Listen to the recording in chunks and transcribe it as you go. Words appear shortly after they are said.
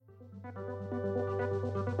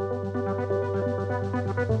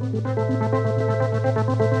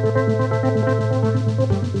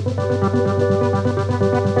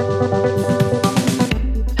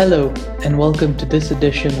Hello, and welcome to this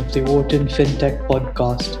edition of the Wharton FinTech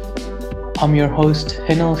Podcast. I'm your host,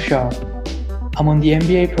 Hinal Shah. I'm on the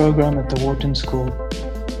MBA program at the Wharton School.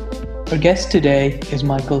 Our guest today is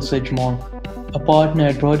Michael Sidgmore, a partner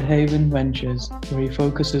at Broadhaven Ventures, where he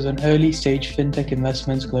focuses on early-stage FinTech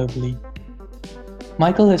investments globally.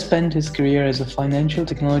 Michael has spent his career as a financial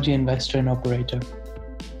technology investor and operator.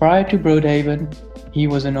 Prior to Broadhaven, he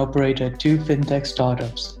was an operator at two FinTech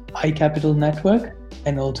startups, iCapital Network,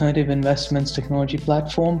 an alternative investments technology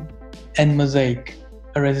platform, and Mosaic,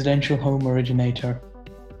 a residential home originator.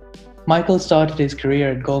 Michael started his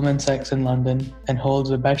career at Goldman Sachs in London and holds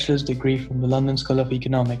a bachelor's degree from the London School of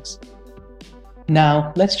Economics.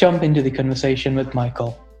 Now, let's jump into the conversation with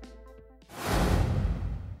Michael.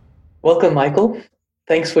 Welcome, Michael.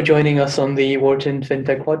 Thanks for joining us on the Wharton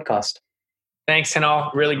FinTech Podcast. Thanks,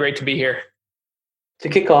 Hinal. Really great to be here. To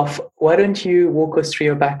kick off, why don't you walk us through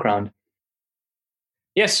your background?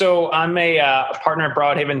 Yeah, so I'm a partner at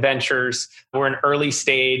Broadhaven Ventures. We're an early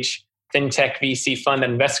stage fintech VC fund that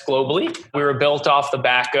invests globally. We were built off the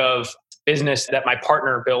back of business that my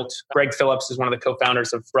partner built. Greg Phillips is one of the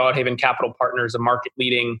co-founders of Broadhaven Capital Partners, a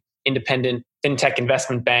market-leading independent fintech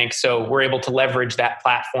investment bank. So we're able to leverage that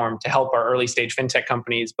platform to help our early stage fintech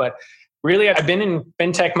companies. But really, I've been in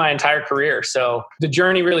fintech my entire career. So the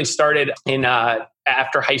journey really started in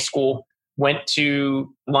after high school. Went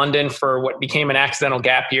to London for what became an accidental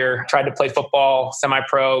gap year. Tried to play football,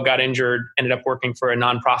 semi-pro, got injured, ended up working for a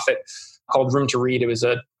nonprofit called Room to Read. It was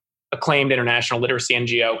a acclaimed international literacy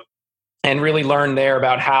NGO. And really learned there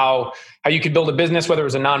about how you could build a business, whether it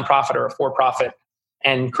was a nonprofit or a for-profit,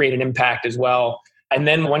 and create an impact as well. And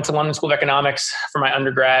then went to London School of Economics for my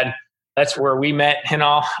undergrad. That's where we met,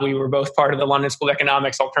 Hinal. We were both part of the London School of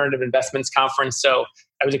Economics Alternative Investments Conference. So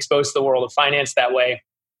I was exposed to the world of finance that way.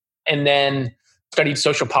 And then studied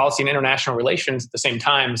social policy and international relations at the same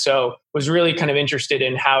time. So was really kind of interested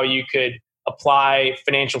in how you could apply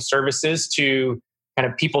financial services to kind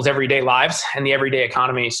of people's everyday lives and the everyday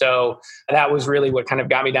economy. So that was really what kind of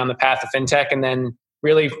got me down the path of fintech. And then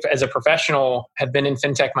really as a professional have been in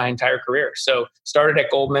fintech my entire career. So started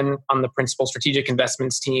at Goldman on the principal strategic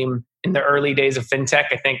investments team in the early days of fintech.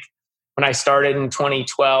 I think when I started in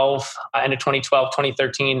 2012, end of 2012,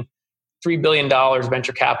 2013, $3 billion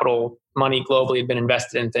venture capital money globally had been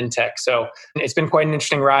invested in fintech. So it's been quite an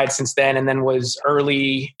interesting ride since then. And then was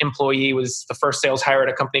early employee, was the first sales hire at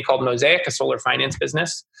a company called Mosaic, a solar finance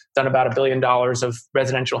business, done about $1 billion of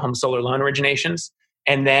residential home solar loan originations.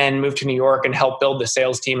 And then moved to New York and helped build the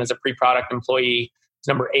sales team as a pre-product employee. Was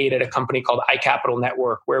number 8 at a company called iCapital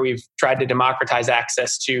Network, where we've tried to democratize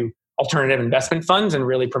access to alternative investment funds and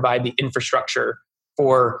really provide the infrastructure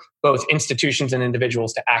for both institutions and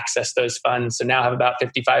individuals to access those funds. So now have about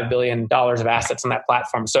 $55 billion of assets on that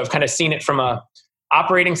platform. So I've kind of seen it from a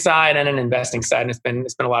operating side and an investing side, and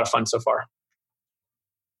it's been a lot of fun so far.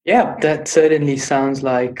 Yeah, that certainly sounds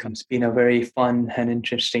like it's been a very fun and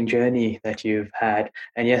interesting journey that you've had.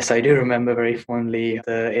 And yes, I do remember very fondly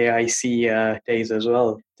the AIC days as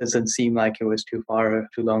well. Doesn't seem like it was too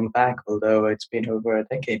long back, although it's been over a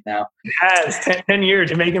decade now. It has, 10 years.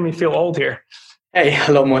 You're making me feel old here. Hey,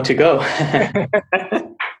 a lot more to go.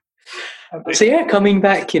 So yeah, coming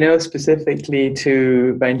back, specifically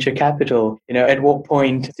to venture capital, at what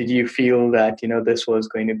point did you feel that, this was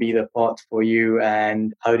going to be the path for you,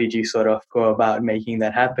 and how did you sort of go about making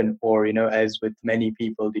that happen? Or, as with many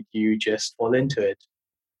people, did you just fall into it?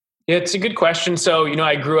 Yeah, it's a good question. So,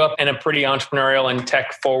 I grew up in a pretty entrepreneurial and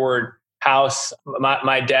tech forward house.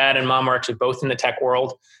 My dad and mom are actually both in the tech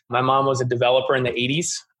world. My mom was a developer in the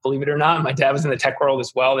 80s. Believe it or not, my dad was in the tech world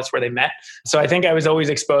as well. That's where they met. So I think I was always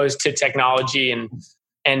exposed to technology and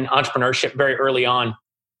entrepreneurship very early on.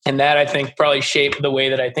 And that, I think, probably shaped the way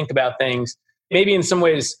that I think about things, maybe in some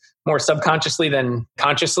ways more subconsciously than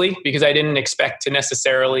consciously, because I didn't expect to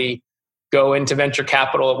necessarily go into venture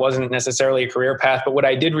capital. It wasn't necessarily a career path. But what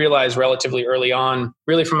I did realize relatively early on,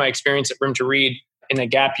 really from my experience at Room to Read in a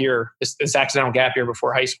gap year, this accidental gap year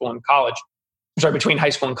before high school and college, between high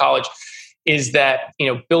school and college, is that,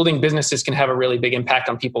 building businesses can have a really big impact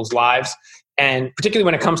on people's lives. And particularly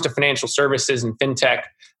when it comes to financial services and fintech,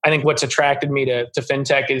 I think what's attracted me to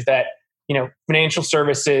fintech is that, financial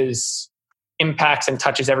services impacts and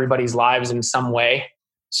touches everybody's lives in some way.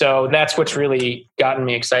 So that's what's really gotten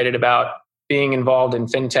me excited about being involved in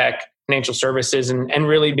fintech. financial services and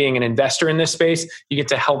really being an investor in this space, you get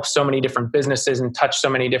to help so many different businesses and touch so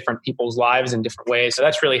many different people's lives in different ways. So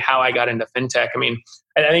that's really how I got into fintech. I mean,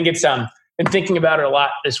 I think it's been thinking about it a lot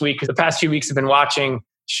this week because the past few weeks I've been watching a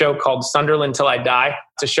show called Sunderland Till I Die.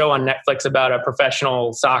 It's a show on Netflix about a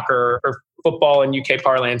professional soccer or football and UK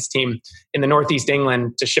parlance team in the Northeast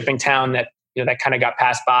England, to shipping town that, that kind of got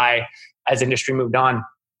passed by as industry moved on.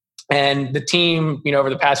 And the team, over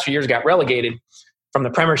the past few years got relegated from the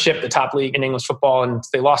Premiership, the top league in English football, and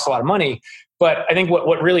they lost a lot of money. But I think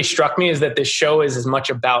what really struck me is that this show is as much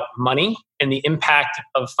about money and the impact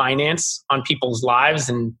of finance on people's lives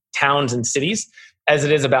and towns and cities as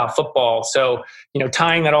it is about football. So,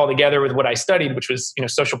 tying that all together with what I studied, which was,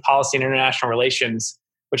 social policy and international relations,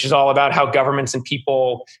 which is all about how governments and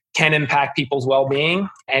people can impact people's well-being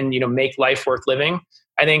and, make life worth living.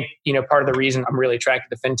 I think, part of the reason I'm really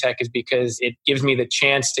attracted to fintech is because it gives me the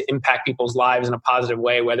chance to impact people's lives in a positive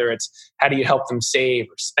way, whether it's how do you help them save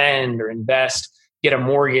or spend or invest, get a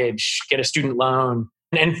mortgage, get a student loan.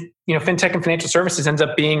 And fintech and financial services ends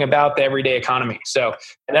up being about the everyday economy. So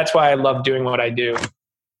that's why I love doing what I do.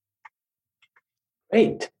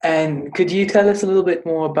 Great. And could you tell us a little bit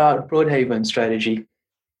more about Broadhaven strategy?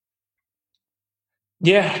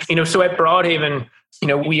 Yeah. So at Broadhaven,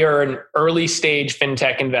 we are an early stage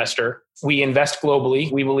fintech investor. We invest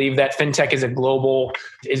globally. We believe that fintech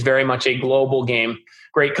is very much a global game.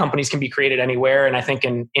 Great companies can be created anywhere. And I think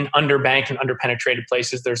in underbanked and underpenetrated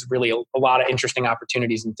places, there's really a lot of interesting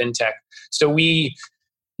opportunities in fintech. So we,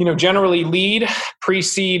 generally lead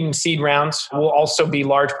pre-seed and seed rounds. We'll also be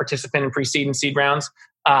large participant in pre-seed and seed rounds.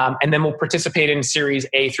 And then we'll participate in Series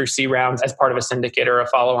A through C rounds as part of a syndicate or a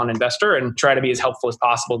follow-on investor and try to be as helpful as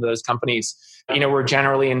possible to those companies. We're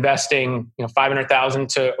generally investing, $500,000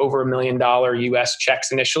 to over $1 million US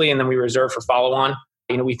checks initially, and then we reserve for follow-on.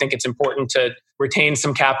 We think it's important to retain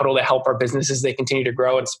some capital to help our businesses as they continue to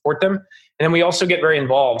grow and support them. And then we also get very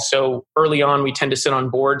involved. So early on, we tend to sit on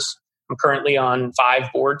boards. I'm currently on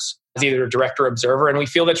 5 boards as either a director or observer. And we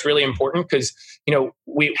feel that's really important because,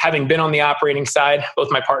 we having been on the operating side,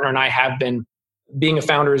 both my partner and I have been, being a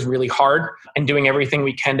founder is really hard, and doing everything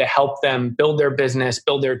we can to help them build their business,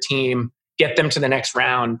 build their team, get them to the next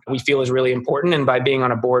round, we feel is really important. And by being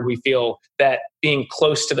on a board, we feel that being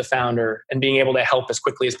close to the founder and being able to help as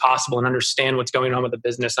quickly as possible and understand what's going on with the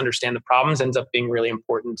business, understand the problems, ends up being really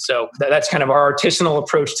important. So that's kind of our artisanal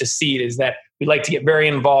approach to seed, is that we like to get very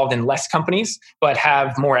involved in less companies, but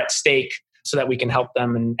have more at stake so that we can help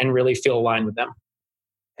them and really feel aligned with them.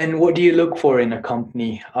 And what do you look for in a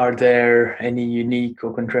company? Are there any unique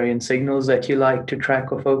or contrarian signals that you like to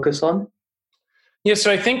track or focus on? Yeah,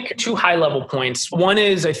 so I think 2 high-level points. One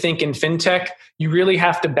is, I think in fintech, you really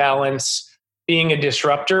have to balance being a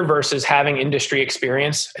disruptor versus having industry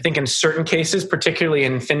experience. I think in certain cases, particularly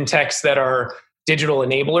in fintechs that are digital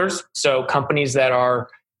enablers, so companies that are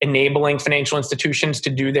enabling financial institutions to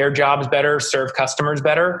do their jobs better, serve customers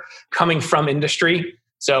better, coming from industry,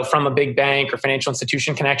 so from a big bank or financial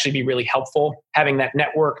institution, can actually be really helpful. Having that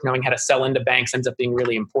network, knowing how to sell into banks, ends up being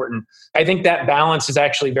really important. I think that balance is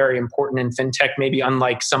actually very important in fintech, maybe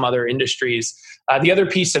unlike some other industries. The other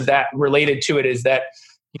piece of that related to it is that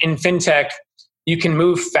in fintech, you can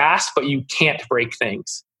move fast, but you can't break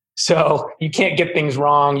things. So you can't get things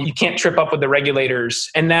wrong. You can't trip up with the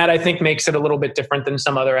regulators. And that, I think, makes it a little bit different than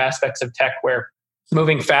some other aspects of tech where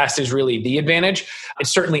moving fast is really the advantage.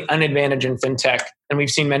 It's certainly an advantage in fintech. And we've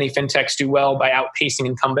seen many fintechs do well by outpacing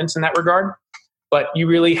incumbents in that regard. But you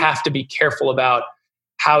really have to be careful about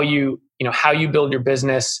how you build your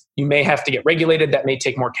business. You may have to get regulated. That may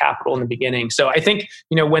take more capital in the beginning. So I think,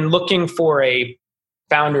 when looking for a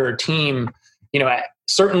founder or team,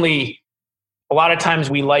 certainly a lot of times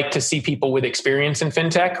we like to see people with experience in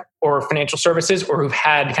fintech or financial services, or who've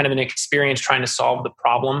had kind of an experience trying to solve the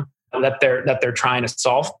problem that they're trying to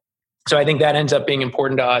solve. So I think that ends up being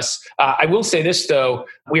important to us. I will say this, though,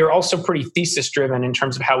 we are also pretty thesis driven in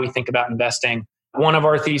terms of how we think about investing. One of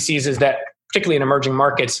our theses is that, particularly in emerging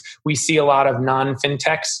markets, we see a lot of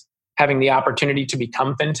non-fintechs having the opportunity to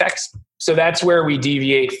become fintechs. So that's where we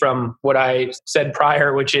deviate from what I said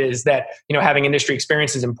prior, which is that, having industry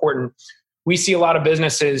experience is important. We see a lot of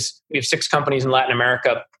businesses. We have 6 companies in Latin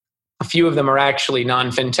America. A few of them are actually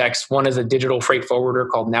non-fintechs. One is a digital freight forwarder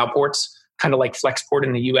called Nowports, kind of like Flexport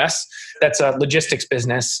in the US. That's a logistics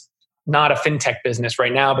business, not a fintech business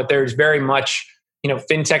right now, but there's very much,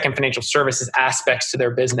 fintech and financial services aspects to their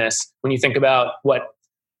business. When you think about what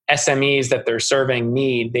SMEs that they're serving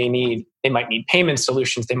need, they might need payment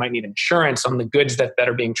solutions. They might need insurance on the goods that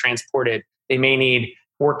are being transported. They may need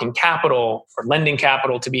working capital or lending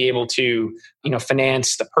capital to be able to,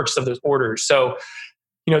 finance the purchase of those orders. So,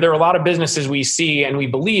 there are a lot of businesses we see and we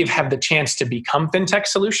believe have the chance to become fintech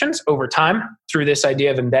solutions over time through this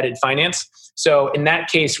idea of embedded finance. So in that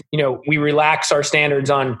case, we relax our standards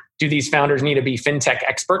on, do these founders need to be fintech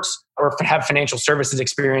experts or have financial services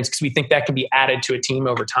experience? Because we think that can be added to a team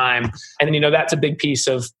over time. And then, that's a big piece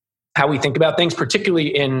of how we think about things, particularly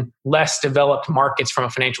in less developed markets from a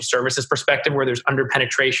financial services perspective, where there's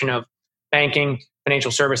under-penetration of banking,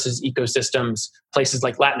 financial services ecosystems, places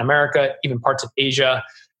like Latin America, even parts of Asia.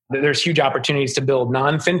 There's huge opportunities to build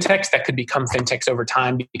non-fintechs that could become fintechs over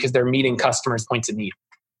time because they're meeting customers' points of need.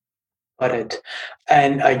 Got it.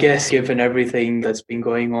 And I guess given everything that's been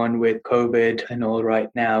going on with COVID and all right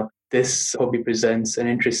now, this probably presents an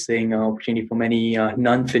interesting opportunity for many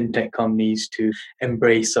non-fintech companies to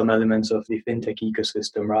embrace some elements of the fintech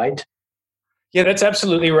ecosystem, right? Yeah, that's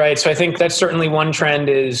absolutely right. So I think that's certainly one trend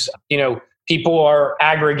is, people are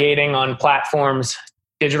aggregating on platforms,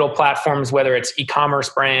 digital platforms, whether it's e-commerce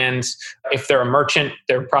brands. If they're a merchant,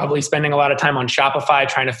 they're probably spending a lot of time on Shopify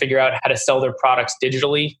trying to figure out how to sell their products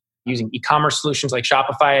digitally using e-commerce solutions like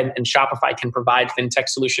Shopify. And Shopify can provide fintech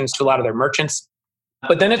solutions to a lot of their merchants.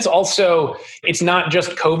 But then it's not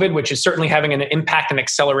just COVID, which is certainly having an impact and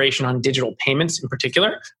acceleration on digital payments in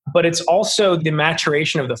particular, but it's also the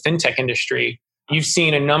maturation of the fintech industry. You've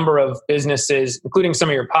seen a number of businesses, including some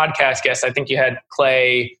of your podcast guests. I think you had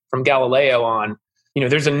Clay from Galileo on.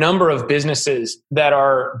 There's a number of businesses that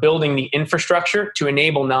are building the infrastructure to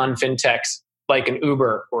enable non-fintechs like an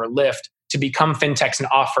Uber or a Lyft to become fintechs and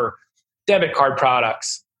offer debit card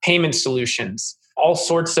products, payment solutions, all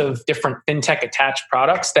sorts of different fintech attached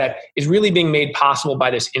products that is really being made possible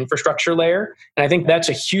by this infrastructure layer. And I think that's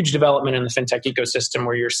a huge development in the fintech ecosystem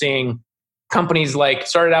where you're seeing companies like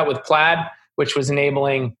started out with Plaid, which was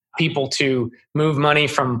enabling people to move money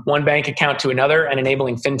from one bank account to another and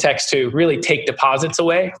enabling fintechs to really take deposits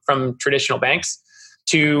away from traditional banks,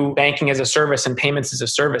 to banking as a service and payments as a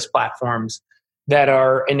service platforms that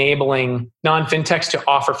are enabling non-fintechs to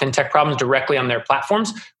offer fintech problems directly on their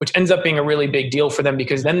platforms, which ends up being a really big deal for them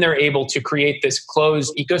because then they're able to create this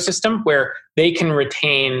closed ecosystem where they can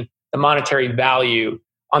retain the monetary value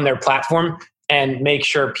on their platform and make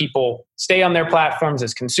sure people stay on their platforms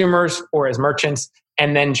as consumers or as merchants,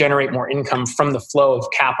 and then generate more income from the flow of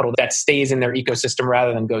capital that stays in their ecosystem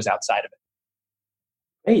rather than goes outside of it.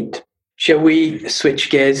 Great. Shall we switch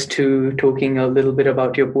gears to talking a little bit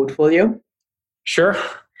about your portfolio? Sure.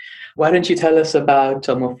 Why don't you tell us about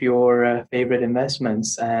some of your favorite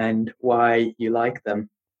investments and why you like them?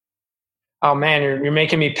 Oh man, you're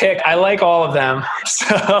making me pick. I like all of them. So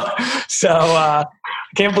I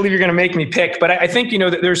can't believe you're going to make me pick. But I think,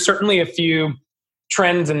 that there's certainly a few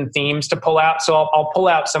trends and themes to pull out. So I'll pull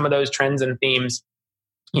out some of those trends and themes,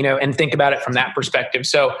 and think about it from that perspective.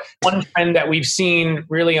 So one trend that we've seen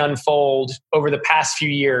really unfold over the past few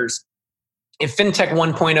years, if FinTech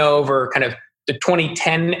 1.0 over kind of the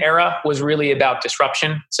 2010 era was really about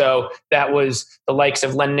disruption. So that was the likes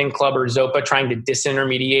of Lending Club or Zopa trying to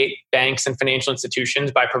disintermediate banks and financial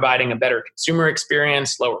institutions by providing a better consumer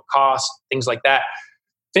experience, lower cost, things like that.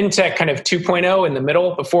 FinTech kind of 2.0 in the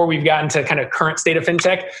middle, before we've gotten to kind of current state of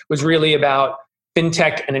FinTech, was really about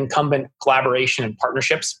FinTech and incumbent collaboration and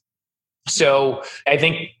partnerships. So I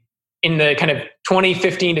think in the kind of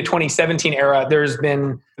 2015 to 2017 era,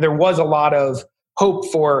 there was a lot of hope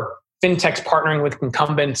for FinTechs partnering with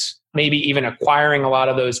incumbents, maybe even acquiring a lot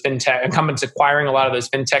of those incumbents acquiring a lot of those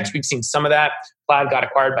FinTechs. We've seen some of that. Plaid got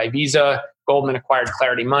acquired by Visa, Goldman acquired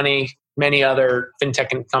Clarity Money, many other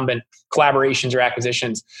FinTech incumbent collaborations or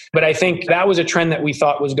acquisitions. But I think that was a trend that we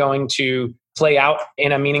thought was going to play out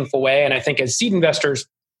in a meaningful way. And I think as seed investors,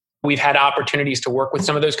 we've had opportunities to work with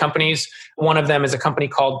some of those companies. One of them is a company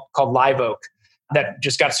called Live Oak that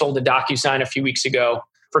just got sold to DocuSign a few weeks ago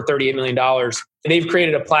for $38 million. They've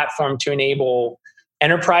created a platform to enable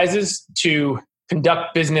enterprises to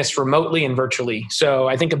conduct business remotely and virtually. So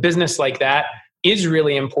I think a business like that is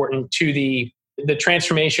really important to the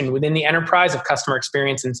transformation within the enterprise of customer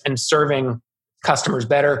experience and serving customers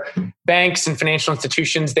better. Banks and financial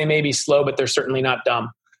institutions, they may be slow, but they're certainly not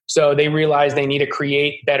dumb. So they realize they need to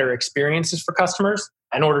create better experiences for customers.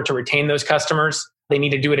 In order to retain those customers, they need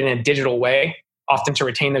to do it in a digital way, often to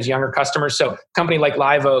retain those younger customers. So a company like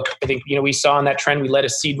Live Oak, I think, we saw in that trend. We led a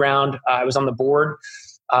seed round. I was on the board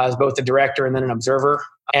as both a director and then an observer.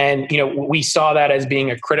 And, we saw that as being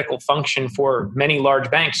a critical function for many large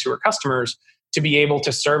banks who are customers to be able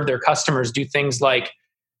to serve their customers, do things like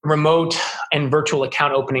remote and virtual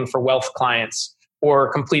account opening for wealth clients,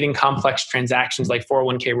 or completing complex transactions like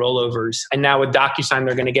 401k rollovers. And now with DocuSign,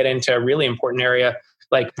 they're going to get into a really important area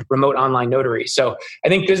like remote online notary. So I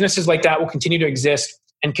think businesses like that will continue to exist.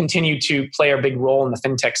 and continue to play our big role in the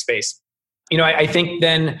fintech space. I think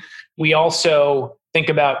then we also think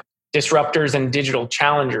about disruptors and digital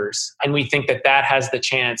challengers, and we think that has the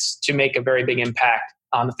chance to make a very big impact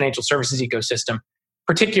on the financial services ecosystem,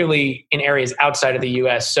 particularly in areas outside of the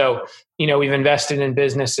US. So, we've invested in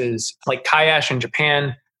businesses like Kayash in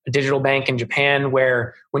Japan, a digital bank in Japan,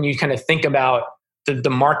 where when you kind of think about the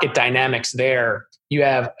market dynamics there, you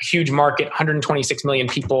have a huge market, 126 million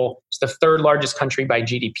people. It's the third largest country by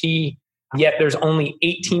GDP, yet there's only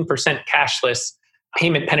 18% cashless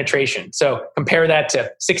payment penetration. So compare that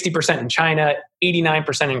to 60% in China,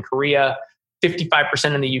 89% in Korea,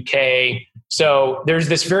 55% in the UK. So there's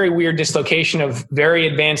this very weird dislocation of very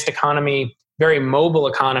advanced economy, very mobile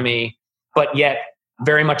economy, but yet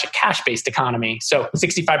very much a cash-based economy. So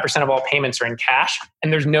 65% of all payments are in cash,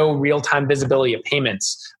 and there's no real-time visibility of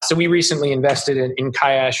payments. So we recently invested in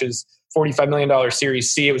Kayash's $45 million Series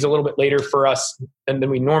C. It was a little bit later for us than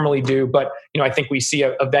we normally do, but I think we see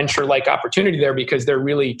a venture-like opportunity there because they're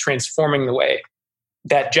really transforming the way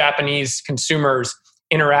that Japanese consumers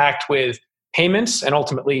interact with payments and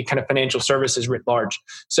ultimately kind of financial services writ large.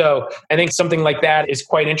 So I think something like that is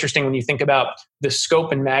quite interesting when you think about the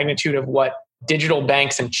scope and magnitude of what digital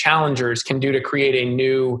banks and challengers can do to create a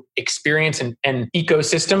new experience and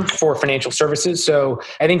ecosystem for financial services. So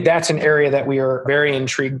I think that's an area that we are very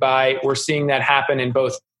intrigued by. We're seeing that happen in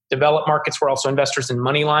both developed markets. We're also investors in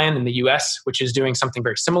MoneyLion in the US, which is doing something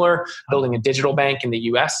very similar, building a digital bank in the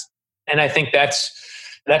US. And I think that's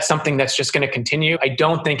something that's just going to continue. I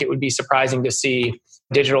don't think it would be surprising to see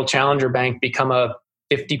digital challenger bank become a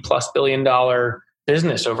 $50+ billion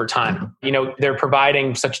business over time. They're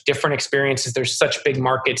providing such different experiences. There's such big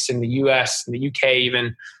markets in the US, in the UK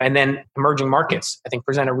even, and then emerging markets, I think,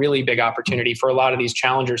 present a really big opportunity for a lot of these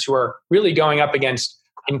challengers who are really going up against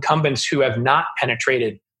incumbents who have not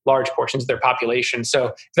penetrated large portions of their population.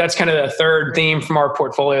 So that's kind of the third theme from our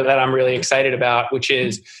portfolio that I'm really excited about, which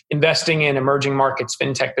is investing in emerging markets,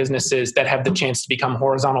 fintech businesses that have the chance to become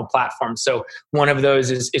horizontal platforms. So one of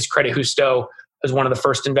those is Credit Justo. As one of the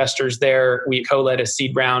first investors there, we co-led a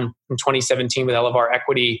seed round in 2017 with Elevar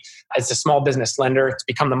Equity as a small business lender to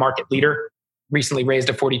become the market leader. Recently raised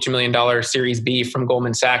a $42 million Series B from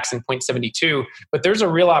Goldman Sachs in 0.72. But there's a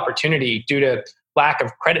real opportunity due to lack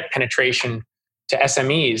of credit penetration to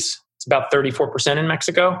SMEs. It's about 34% in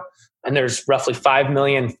Mexico, and there's roughly 5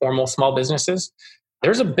 million formal small businesses.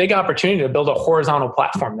 There's a big opportunity to build a horizontal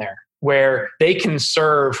platform there where they can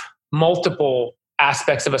serve multiple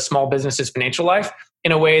aspects of a small business's financial life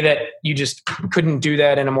in a way that you just couldn't do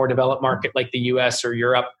that in a more developed market like the US or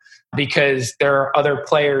Europe, because there are other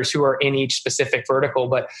players who are in each specific vertical.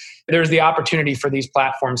 But there's the opportunity for these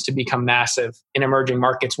platforms to become massive in emerging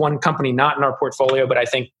markets. One company not in our portfolio, but I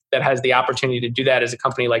think that has the opportunity to do that is a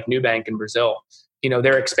company like Nubank in Brazil.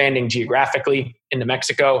 They're expanding geographically into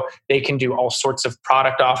Mexico. They can do all sorts of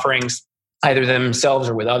product offerings, either themselves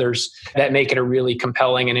or with others, that make it a really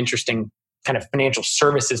compelling and interesting kind of financial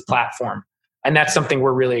services platform. And that's something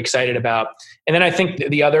we're really excited about. And then I think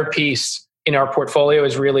the other piece in our portfolio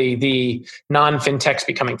is really the non-fintechs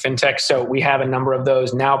becoming fintechs. So we have a number of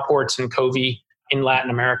those, Nowports and Covey in Latin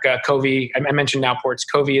America. Covey, I mentioned Nowports.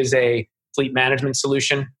 Covey is a fleet management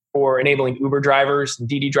solution for enabling Uber drivers and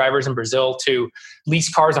Didi drivers in Brazil to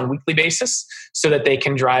lease cars on a weekly basis so that they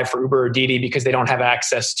can drive for Uber or Didi because they don't have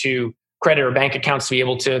access to credit or bank accounts to be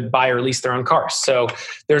able to buy or lease their own cars. So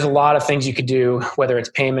there's a lot of things you could do, whether it's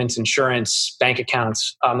payments, insurance, bank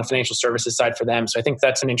accounts on the financial services side for them. So I think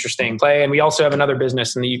that's an interesting play. And we also have another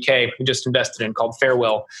business in the UK we just invested in called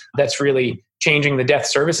Farewell that's really changing the death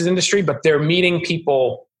services industry, but they're meeting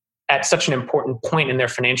people at such an important point in their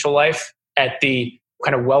financial life at the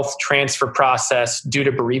kind of wealth transfer process due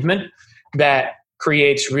to bereavement that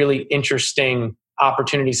creates really interesting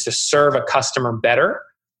opportunities to serve a customer better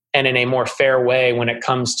and in a more fair way when it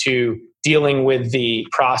comes to dealing with the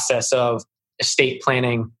process of estate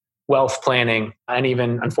planning, wealth planning, and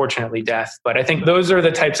even, unfortunately, death. But I think those are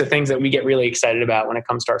the types of things that we get really excited about when it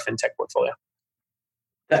comes to our fintech portfolio.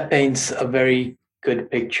 That paints a very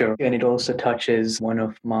good picture. And it also touches one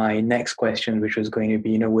of my next questions, which was going to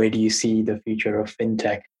be, where do you see the future of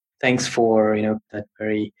fintech? Thanks for, that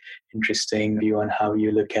very interesting view on how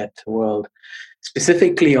you look at the world.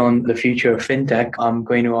 Specifically on the future of fintech, I'm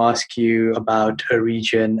going to ask you about a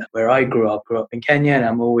region where I grew up in Kenya, and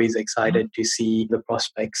I'm always excited to see the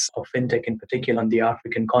prospects of fintech, in particular on the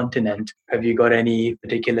African continent. Have you got any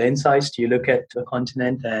particular insights? Do you look at the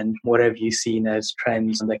continent, and what have you seen as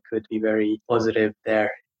trends that could be very positive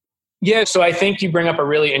there? Yeah, so I think you bring up a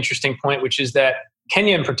really interesting point, which is that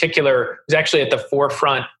Kenya in particular is actually at the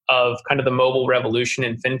forefront of kind of the mobile revolution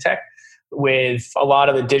in fintech. with a lot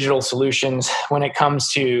of the digital solutions when it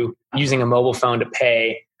comes to using a mobile phone to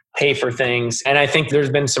pay for things. And I think there's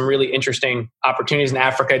been some really interesting opportunities in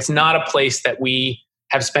Africa. It's not a place that we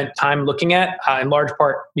have spent time looking at, in large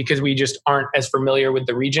part because we just aren't as familiar with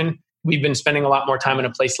the region. We've been spending a lot more time in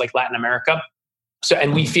a place like Latin America.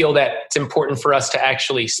 And we feel that it's important for us to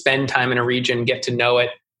actually spend time in a region, get to know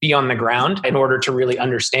it, be on the ground in order to really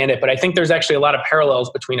understand it. But I think there's actually a lot of parallels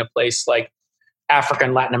between a place like Africa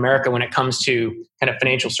and Latin America when it comes to kind of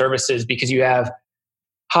financial services, because you have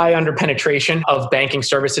high underpenetration of banking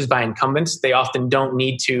services by incumbents. They often don't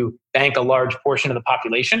need to bank a large portion of the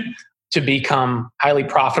population to become highly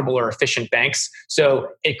profitable or efficient banks. So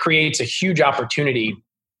it creates a huge opportunity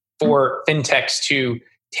for fintechs to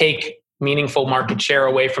take meaningful market share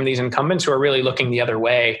away from these incumbents who are really looking the other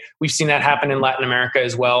way. We've seen that happen in Latin America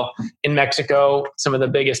as well. In Mexico, some of the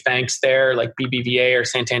biggest banks there, like BBVA or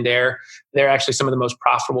Santander, they're actually some of the most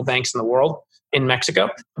profitable banks in the world in Mexico.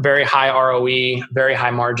 Very high ROE, very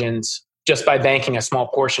high margins, just by banking a small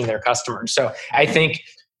portion of their customers. So I think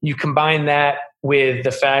you combine that with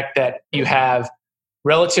the fact that you have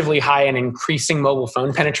relatively high and increasing mobile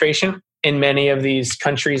phone penetration in many of these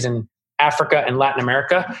countries in Africa and Latin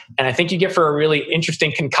America. And I think you get for a really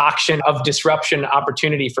interesting concoction of disruption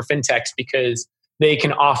opportunity for fintechs, because they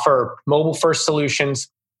can offer mobile first solutions,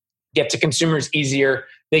 get to consumers easier.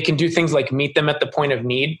 They can do things like meet them at the point of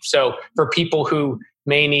need. So for people who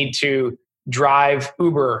may need to drive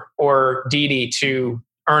Uber or Didi to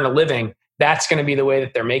earn a living, that's going to be the way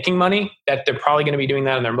that they're making money, that they're probably going to be doing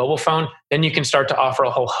that on their mobile phone. Then you can start to offer a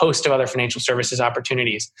whole host of other financial services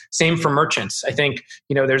opportunities. Same for merchants. I think,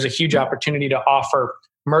 there's a huge opportunity to offer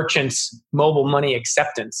merchants mobile money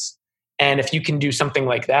acceptance. And if you can do something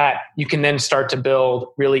like that, you can then start to build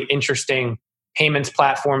really interesting payments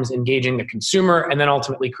platforms, engaging the consumer, and then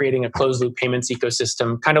ultimately creating a closed loop payments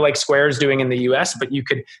ecosystem, kind of like Square is doing in the US, but you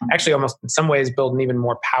could actually almost in some ways build an even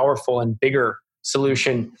more powerful and bigger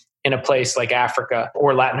solution in a place like Africa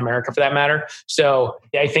or Latin America for that matter. So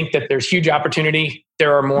I think that there's huge opportunity.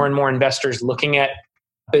 There are more and more investors looking at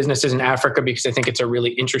businesses in Africa because I think it's a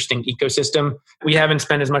really interesting ecosystem. We haven't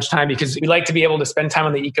spent as much time because we like to be able to spend time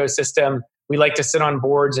on the ecosystem. We like to sit on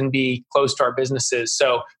boards and be close to our businesses.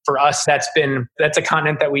 So for us, that's a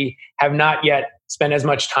continent that we have not yet spent as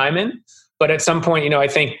much time in. But at some point, I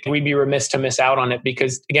think we'd be remiss to miss out on it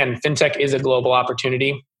because, again, fintech is a global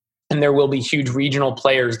opportunity. And there will be huge regional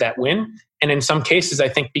players that win. And in some cases, I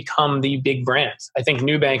think become the big brands. I think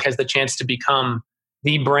Nubank has the chance to become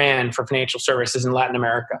the brand for financial services in Latin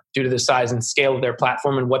America due to the size and scale of their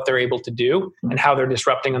platform and what they're able to do and how they're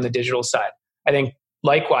disrupting on the digital side. I think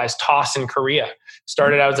likewise, Toss in Korea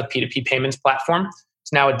started out as a P2P payments platform.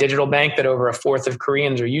 It's now a digital bank that over a fourth of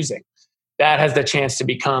Koreans are using. That has the chance to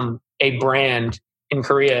become a brand in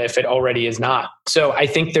Korea if it already is not. So I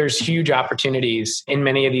think there's huge opportunities in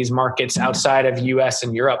many of these markets outside of US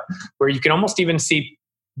and Europe where you can almost even see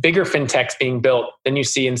bigger fintechs being built than you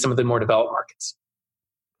see in some of the more developed markets.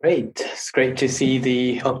 Great. It's great to see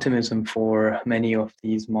the optimism for many of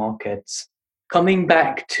these markets. Coming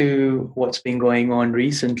back to what's been going on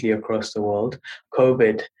recently across the world,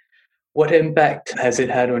 COVID. What impact has it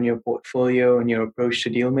had on your portfolio and your approach to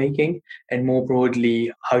deal making? And more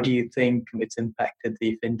broadly, how do you think it's impacted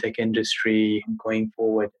the fintech industry going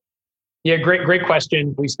forward? Yeah, great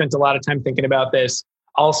question. We spent a lot of time thinking about this.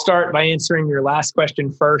 I'll start by answering your last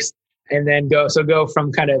question first and then go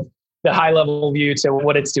from kind of the high level view to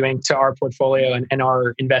what it's doing to our portfolio and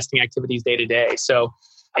our investing activities day to day. So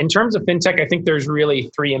in terms of fintech, I think there's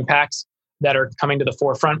really three impacts that are coming to the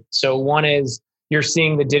forefront. So one is you're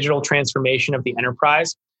seeing the digital transformation of the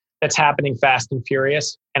enterprise that's happening fast and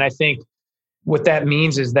furious. And I think what that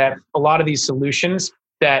means is that a lot of these solutions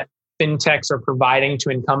that fintechs are providing to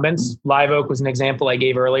incumbents, Live Oak was an example I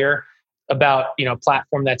gave earlier about a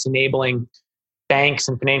platform that's enabling banks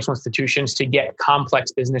and financial institutions to get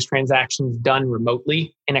complex business transactions done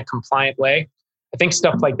remotely in a compliant way. I think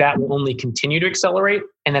stuff like that will only continue to accelerate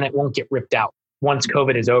and then it won't get ripped out once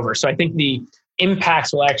COVID is over. So I think the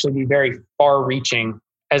impacts will actually be very far-reaching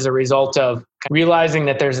as a result of realizing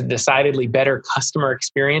that there's a decidedly better customer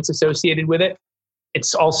experience associated with it.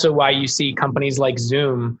 It's also why you see companies like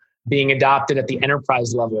Zoom being adopted at the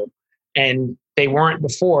enterprise level. And they weren't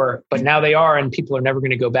before, but now they are, and people are never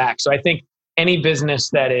going to go back. So I think any business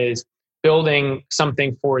that is building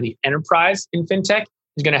something for the enterprise in fintech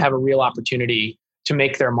is going to have a real opportunity to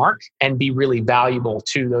make their mark and be really valuable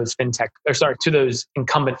to those to those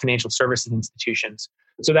incumbent financial services institutions.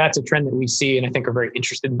 So that's a trend that we see and I think are very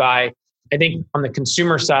interested by. I think on the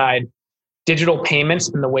consumer side, digital payments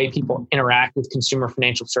and the way people interact with consumer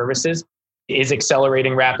financial services is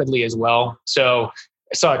accelerating rapidly as well. So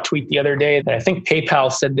I saw a tweet the other day that I think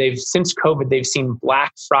PayPal said since COVID, they've seen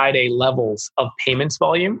Black Friday levels of payments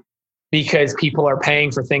volume because people are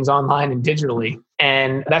paying for things online and digitally.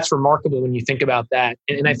 And that's remarkable when you think about that.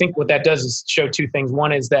 And I think what that does is show two things.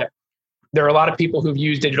 One is that there are a lot of people who've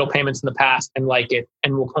used digital payments in the past and like it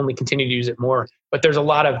and will only continue to use it more. But there's a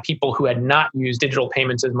lot of people who had not used digital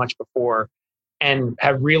payments as much before and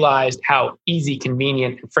have realized how easy,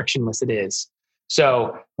 convenient, and frictionless it is.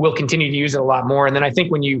 So we'll continue to use it a lot more. And then I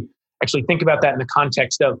think when you actually think about that in the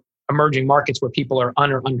context of emerging markets where people are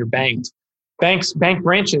underbanked, bank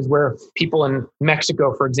branches where people in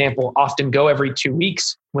Mexico, for example, often go every 2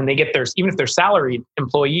 weeks when they get even if they're salaried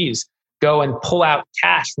employees, go and pull out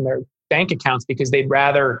cash from their bank accounts because they'd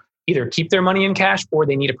rather either keep their money in cash or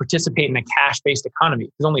they need to participate in a cash-based economy.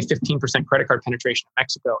 There's only 15% credit card penetration in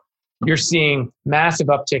Mexico. You're seeing massive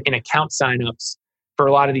uptick in account signups for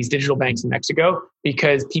a lot of these digital banks in Mexico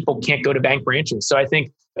because people can't go to bank branches. So I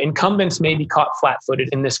think incumbents may be caught flat-footed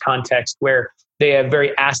in this context where they have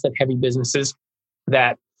very asset-heavy businesses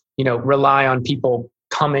that, rely on people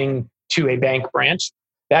coming to a bank branch.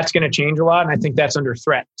 That's going to change a lot, and I think that's under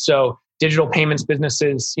threat. So digital payments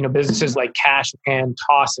businesses, businesses like Cash and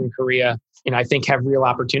Toss in Korea, I think have real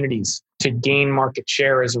opportunities to gain market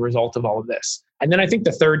share as a result of all of this. And then I think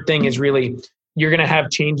the third thing is really you're going to have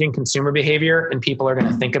changing consumer behavior and people are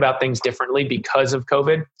going to think about things differently because of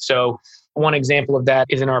COVID. So one example of that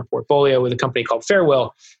is in our portfolio with a company called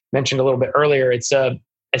Fairwill, mentioned a little bit earlier. It's a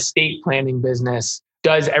estate planning business,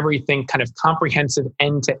 does everything kind of comprehensive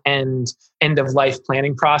end-to-end, end-of-life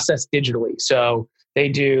planning process digitally. So they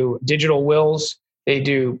do digital wills, they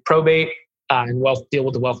do probate, and deal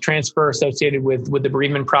with the wealth transfer associated with the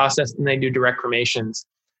bereavement process, and they do direct cremations.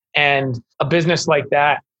 And a business like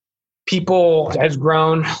that, people has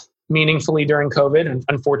grown meaningfully during COVID,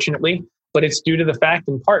 unfortunately, but it's due to the fact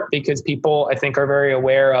in part because people, I think, are very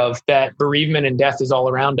aware of that bereavement and death is all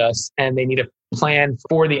around us and they need to plan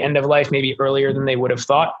for the end of life maybe earlier than they would have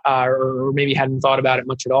thought or maybe hadn't thought about it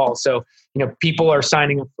much at all. So, people are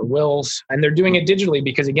signing up for wills and they're doing it digitally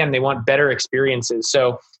because, again, they want better experiences.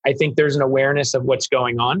 So I think there's an awareness of what's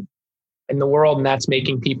going on in the world, and that's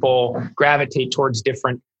making people gravitate towards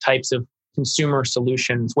different types of consumer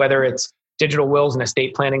solutions, whether it's digital wills and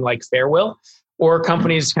estate planning like Fairwill, or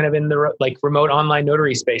companies kind of in the remote online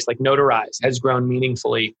notary space like Notarize has grown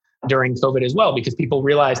meaningfully during COVID as well, because people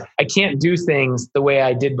realize I can't do things the way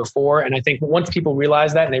I did before. And I think once people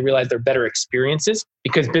realize that and they realize they're better experiences,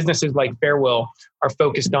 because businesses like Fairwill are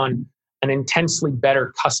focused on an intensely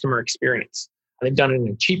better customer experience. They've done it in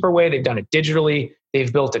a cheaper way. They've done it digitally.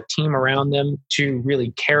 They've built a team around them to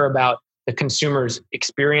really care about the consumer's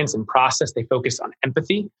experience and process. They focus on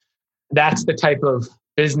empathy. That's the type of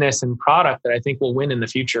business and product that I think will win in the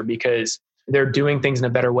future because they're doing things in a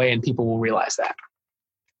better way and people will realize that.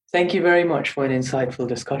 Thank you very much for an insightful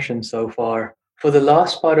discussion so far. For the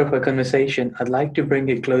last part of our conversation, I'd like to bring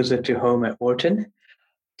it closer to home at Wharton.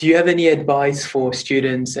 Do you have any advice for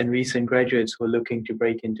students and recent graduates who are looking to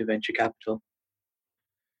break into venture capital?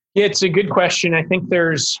 Yeah, it's a good question. I think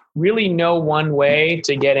there's really no one way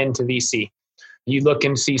to get into VC. You look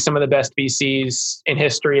and see some of the best VCs in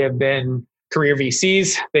history have been career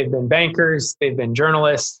VCs. They've been bankers. They've been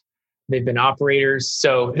journalists. They've been operators.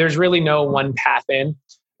 So there's really no one path in.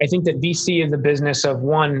 I think that VC is a business of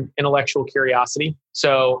one, intellectual curiosity.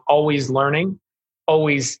 So always learning,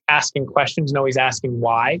 always asking questions and always asking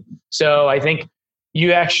why. So I think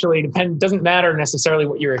you actually doesn't matter necessarily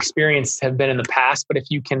what your experiences have been in the past, but if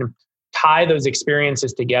you can tie those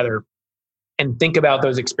experiences together and think about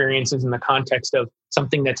those experiences in the context of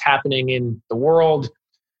something that's happening in the world,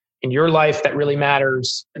 in your life that really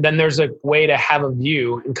matters, then there's a way to have a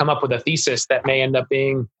view and come up with a thesis that may end up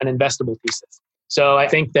being an investable thesis. So I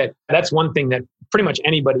think that that's one thing that pretty much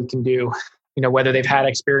anybody can do, whether they've had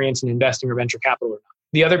experience in investing or venture capital or not.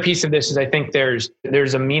 The other piece of this is I think there's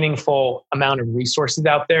a meaningful amount of resources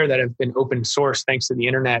out there that have been open source thanks to the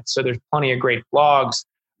internet. So there's plenty of great blogs.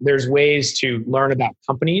 There's ways to learn about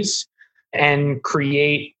companies and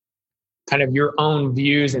create kind of your own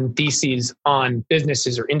views and theses on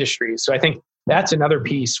businesses or industries. So I think that's another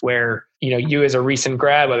piece where, you as a recent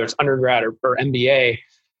grad, whether it's undergrad or MBA,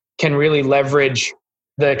 can really leverage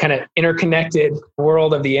the kind of interconnected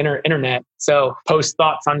world of the internet. So post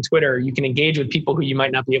thoughts on Twitter, you can engage with people who you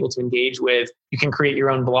might not be able to engage with. You can create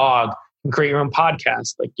your own blog, you can create your own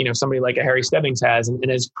podcast, like, somebody like a Harry Stebbings has, and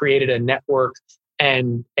has created a network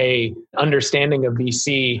and a understanding of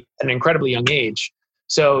VC at an incredibly young age.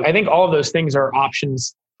 So I think all of those things are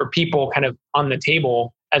options for people kind of on the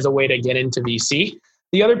table as a way to get into VC.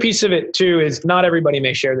 The other piece of it too is not everybody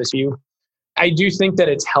may share this view. I do think that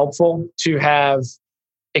it's helpful to have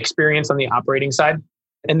experience on the operating side.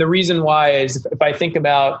 And the reason why is if I think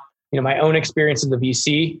about, my own experience as a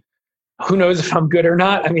VC, who knows if I'm good or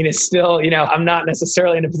not? I mean, it's still, I'm not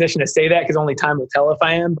necessarily in a position to say that because only time will tell if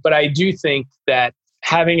I am. But I do think that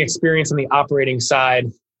having experience on the operating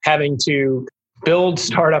side, having to build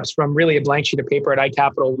startups from really a blank sheet of paper at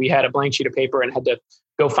iCapital, we had a blank sheet of paper and had to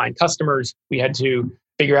go find customers. We had to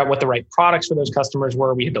figure out what the right products for those customers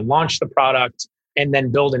were. We had to launch the product and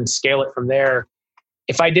then build and scale it from there.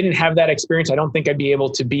 If I didn't have that experience, I don't think I'd be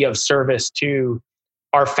able to be of service to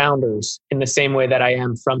our founders in the same way that I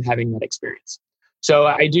am from having that experience. So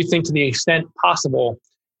I do think to the extent possible,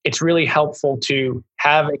 it's really helpful to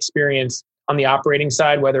have experience on the operating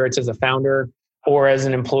side, whether it's as a founder or as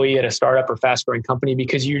an employee at a startup or fast growing company,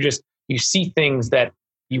 because you see things that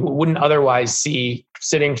you wouldn't otherwise see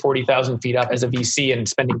sitting 40,000 feet up as a VC and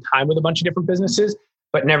spending time with a bunch of different businesses,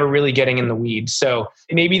 but never really getting in the weeds. So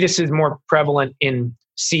maybe this is more prevalent in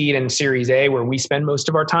seed and Series A, where we spend most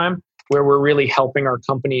of our time, where we're really helping our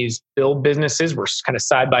companies build businesses. We're kind of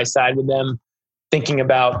side by side with them, thinking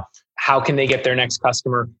about how can they get their next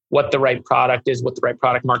customer, what the right product is, what the right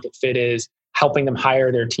product market fit is, helping them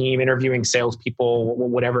hire their team, interviewing salespeople,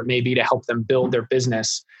 whatever it may be to help them build their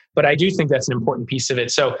business. But I do think that's an important piece of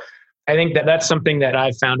it. So I think that that's something that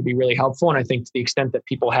I've found to be really helpful. And I think to the extent that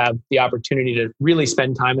people have the opportunity to really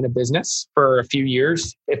spend time in a business for a few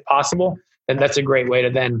years, if possible, then that's a great way to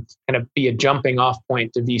then kind of be a jumping off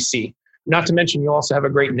point to VC. Not to mention, you also have a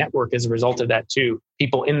great network as a result of that too.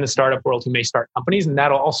 People in the startup world who may start companies, and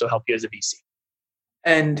that'll also help you as a VC.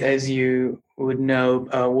 And as you would know,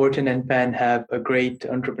 Wharton and Penn have a great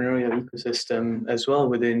entrepreneurial ecosystem as well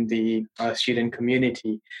within the student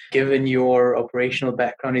community. Given your operational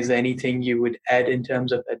background, is there anything you would add in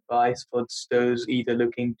terms of advice for those either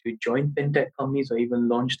looking to join fintech companies or even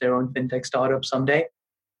launch their own fintech startup someday?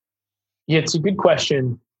 Yeah, it's a good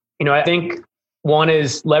question. I think one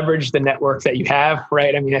is leverage the network that you have,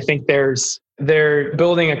 right? I mean, I think they're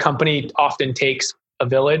building a company often takes a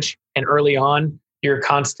village, and early on, you're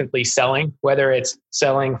constantly selling, whether it's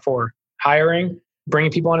selling for hiring,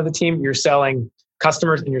 bringing people onto the team, you're selling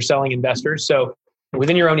customers and you're selling investors. So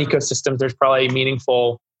within your own ecosystems, there's probably a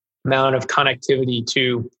meaningful amount of connectivity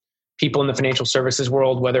to people in the financial services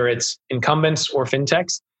world, whether it's incumbents or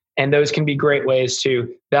fintechs. And those can be great ways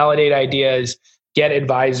to validate ideas, get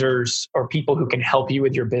advisors or people who can help you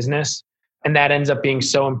with your business. And that ends up being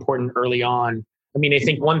so important early on. I mean, I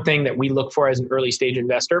think one thing that we look for as an early stage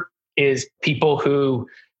investor is people who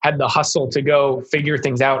had the hustle to go figure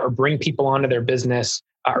things out or bring people onto their business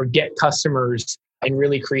or get customers in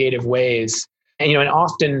really creative ways. And, and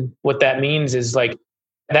often what that means is like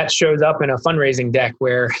that shows up in a fundraising deck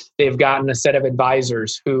where they've gotten a set of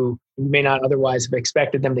advisors who you may not otherwise have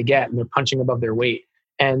expected them to get, and they're punching above their weight.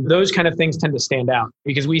 And those kind of things tend to stand out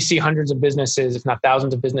because we see hundreds of businesses, if not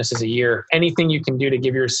thousands of businesses a year. Anything you can do to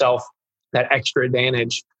give yourself that extra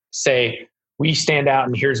advantage, say, we stand out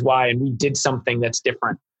and here's why, and we did something that's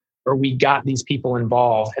different, or we got these people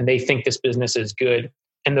involved and they think this business is good,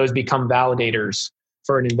 and those become validators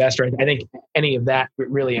for an investor. I think any of that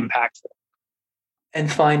really impactful.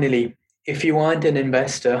 And finally, if you weren't an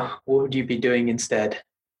investor, what would you be doing instead?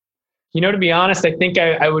 To be honest, I think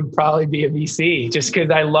I would probably be a VC just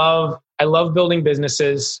because I love building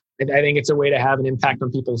businesses. I think it's a way to have an impact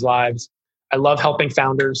on people's lives. I love helping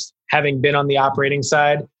founders. Having been on the operating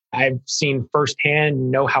side, I've seen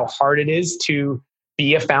firsthand, know how hard it is to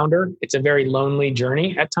be a founder. It's a very lonely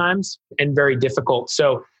journey at times and very difficult.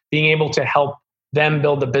 So being able to help them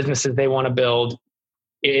build the businesses they want to build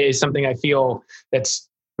is something I feel that's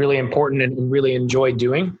really important and really enjoy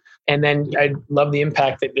doing. And then I love the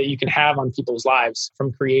impact that you can have on people's lives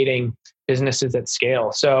from creating businesses at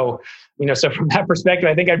scale. So, so from that perspective,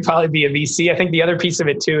 I think I'd probably be a VC. I think the other piece of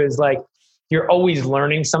it too is like, you're always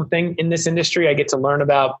learning something in this industry. I get to learn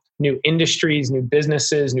about new industries, new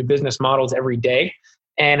businesses, new business models every day.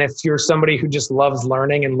 And if you're somebody who just loves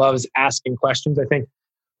learning and loves asking questions, I think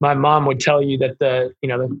my mom would tell you that the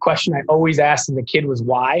question I always asked as a kid was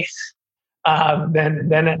why.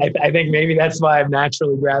 Then I think maybe that's why I've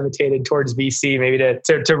naturally gravitated towards VC, maybe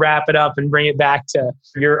to wrap it up and bring it back to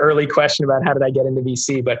your early question about how did I get into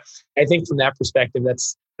VC. But I think from that perspective,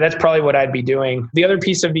 that's probably what I'd be doing. The other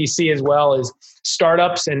piece of VC as well is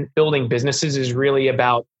startups and building businesses is really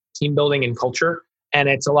about team building and culture. And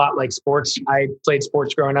it's a lot like sports. I played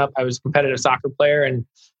sports growing up. I was a competitive soccer player. And,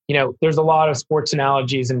 there's a lot of sports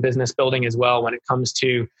analogies in business building as well when it comes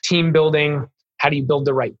to team building. How do you build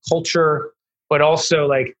the right culture? But also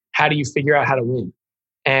like, how do you figure out how to win?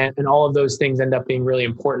 And all of those things end up being really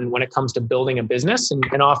important when it comes to building a business.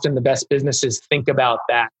 And often the best businesses think about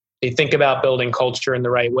that. They think about building culture in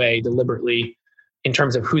the right way, deliberately, in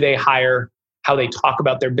terms of who they hire, how they talk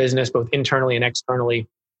about their business, both internally and externally,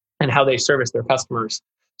 and how they service their customers.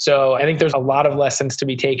 So I think there's a lot of lessons to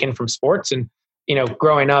be taken from sports. And,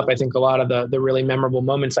 growing up, I think a lot of the really memorable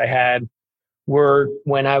moments I had were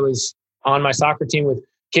when I was on my soccer team with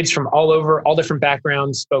kids from all over, all different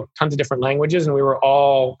backgrounds, spoke tons of different languages, and we were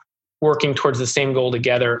all working towards the same goal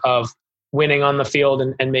together of winning on the field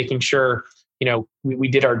and making sure, we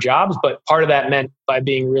did our jobs. But part of that meant by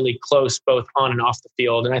being really close, both on and off the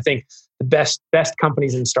field. And I think the best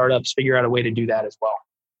companies and startups figure out a way to do that as well.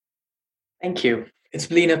 Thank you. It's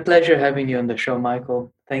been a pleasure having you on the show,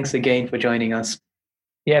 Michael. Thanks again for joining us.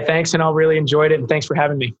 Yeah, thanks. And I really enjoyed it. And thanks for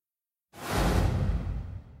having me.